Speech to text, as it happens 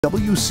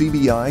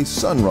WCBI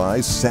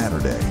Sunrise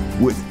Saturday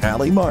with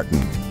Allie Martin.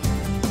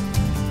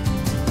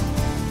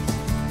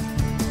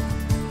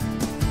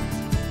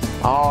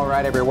 All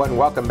right, everyone,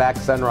 welcome back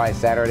to Sunrise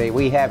Saturday.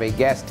 We have a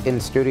guest in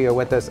studio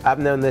with us. I've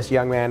known this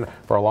young man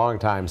for a long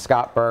time,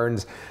 Scott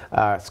Burns.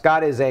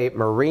 Scott is a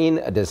Marine,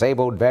 a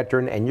disabled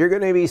veteran, and you're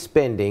going to be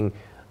spending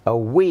a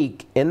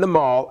week in the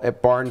mall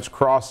at Barnes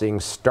Crossing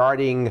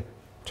starting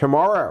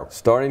tomorrow.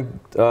 Starting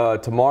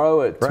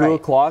tomorrow at 2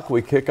 o'clock,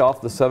 we kick off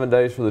the 7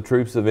 Days for the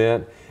Troops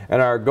event.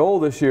 And our goal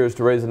this year is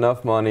to raise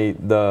enough money.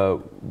 The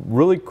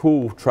really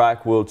cool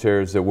track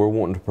wheelchairs that we're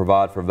wanting to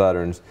provide for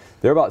veterans,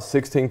 they're about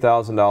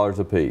 $16,000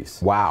 a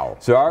piece. Wow.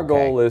 So our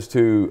goal is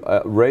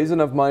to raise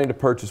enough money to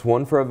purchase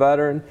one for a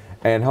veteran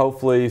and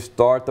hopefully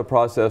start the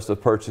process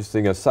of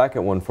purchasing a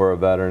second one for a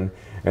veteran.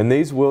 And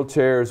these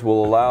wheelchairs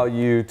will allow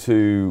you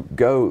to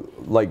go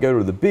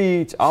to the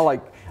beach.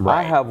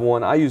 I have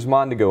one. I use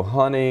mine to go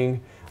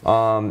hunting.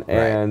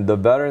 And the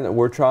veteran that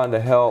we're trying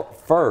to help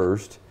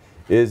first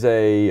is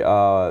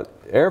a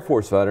Air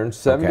Force veteran,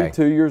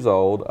 72 years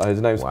old.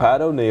 His name's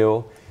Pat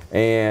O'Neill,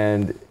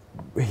 and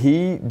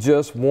he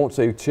just wants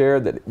a chair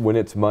that when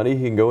it's muddy,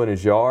 he can go in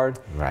his yard.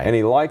 And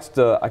he likes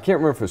to, I can't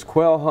remember if it's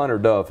quail hunt or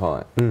dove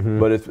hunt,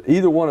 but it's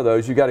either one of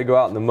those. You got to go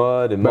out in the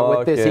mud and muck. But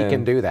with this, he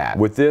can do that.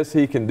 With this,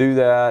 he can do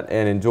that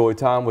and enjoy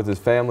time with his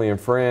family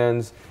and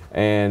friends.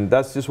 And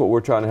that's just what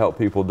we're trying to help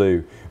people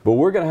do. But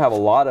we're going to have a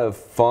lot of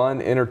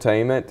fun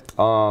entertainment at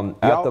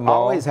the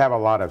mall. Always have a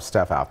lot of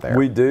stuff out there.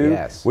 We do.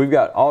 Yes. We've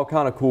got all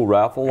kind of cool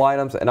raffle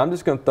items, and I'm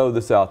just going to throw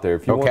this out there.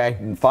 If you want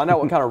to find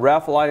out what kind of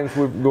raffle items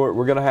we're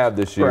going to have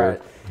this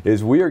year,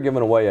 is we are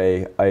giving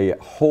away a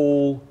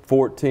whole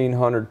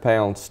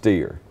 1,400-pound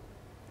steer.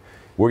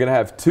 We're going to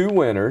have 2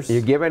 winners.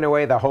 You're giving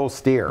away the whole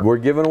steer. We're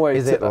giving away.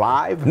 Is it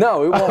live?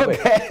 No, it won't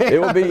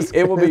be.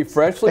 It will be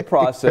freshly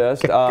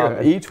processed.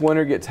 Each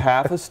winner gets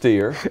half a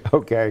steer.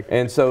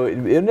 And so it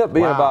ended up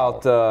being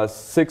about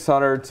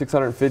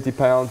 650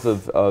 pounds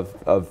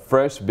of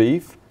fresh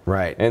beef.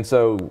 And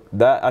so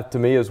that to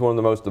me is one of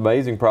the most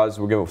amazing prizes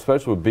we're giving,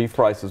 especially with beef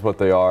prices what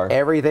they are.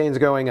 Everything's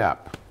going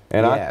up.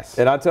 And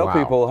I tell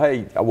people,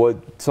 hey,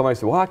 somebody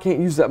said, well, I can't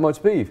use that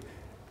much beef.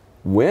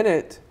 Win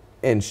it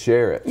and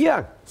share it.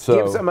 Yeah.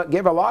 So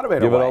give a lot of it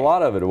away. Give it a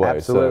lot of it away.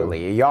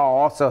 Absolutely. So. Y'all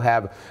also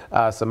have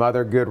some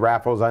other good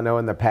raffles. I know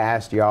in the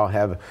past y'all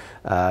have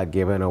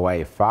given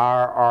away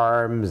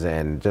firearms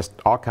and just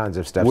all kinds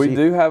of stuff. We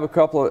do have a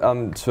couple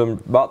of,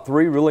 about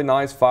 3 really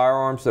nice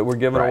firearms that we're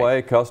giving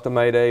away,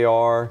 custom-made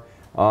AR.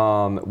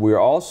 We're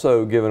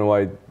also giving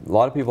away, a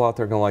lot of people out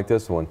there are going to like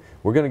this one.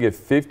 We're going to give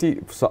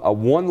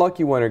one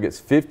lucky winner gets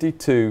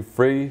 52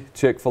 free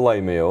Chick-fil-A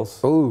meals.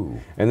 Ooh.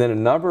 And then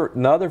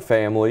another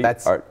family.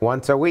 That's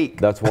once a week.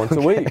 That's once a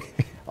week.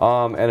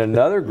 And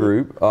another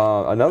group,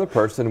 another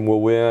person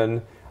will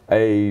win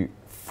a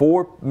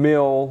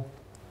 4-meal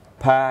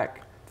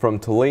pack from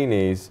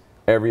Tellini's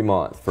every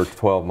month for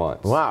 12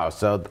 months. Wow,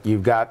 so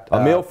you've got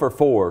a meal for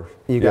 4.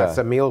 You got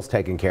some meals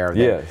taken care of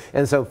there.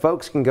 And so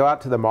folks can go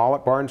out to the mall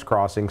at Barnes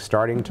Crossing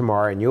starting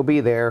tomorrow, and you'll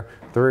be there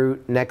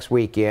through next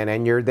weekend,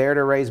 and you're there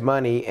to raise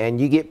money, and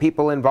you get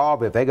people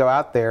involved. If they go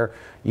out there,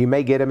 you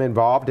may get them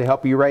involved to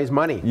help you raise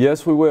money.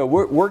 Yes, we will.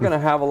 We're going to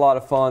have a lot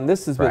of fun.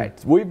 This has been,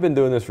 we've been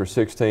doing this for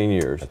 16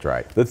 years. That's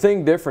right. The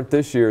thing different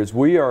this year is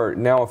we are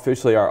now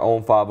officially our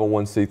own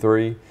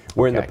 501c3.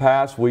 Where in the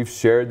past we've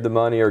shared the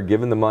money or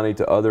given the money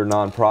to other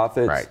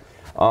nonprofits,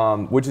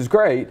 which is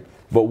great,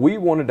 but we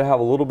wanted to have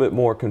a little bit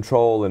more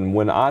control. And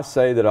when I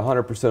say that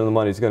 100% of the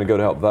money is going to go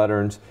to help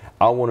veterans,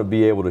 I want to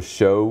be able to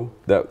show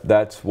that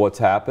that's what's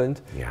happened.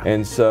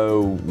 And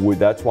so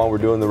that's why we're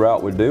doing the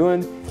route we're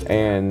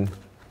doing.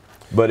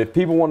 But if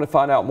people want to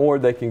find out more,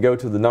 they can go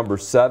to the number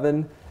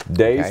 7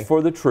 Days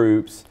for the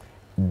Troops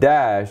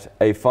dash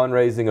a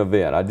fundraising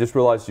event. I just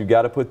realized you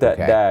got to put that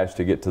dash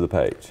to get to the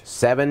page.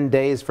 7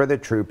 Days for the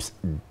Troops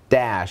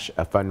dash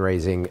a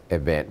fundraising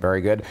event. Very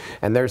good.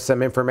 And there's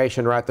some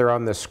information right there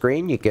on the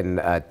screen. You can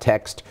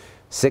text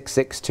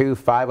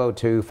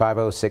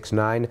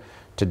 662-502-5069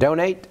 to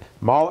donate.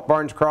 Mall at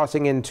Barnes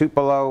Crossing in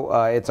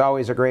Tupelo. It's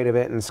always a great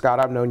event. And Scott,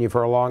 I've known you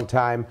for a long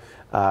time.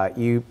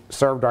 You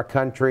served our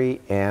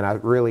country, and I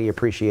really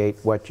appreciate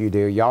what you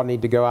do. Y'all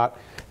need to go out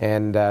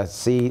and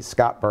see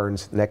Scott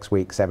Burns next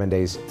week, 7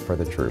 Days for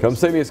the Troops. Come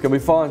see me. It's going to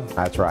be fun.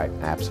 That's right.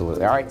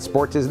 Absolutely. All right.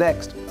 Sports is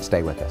next.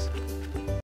 Stay with us.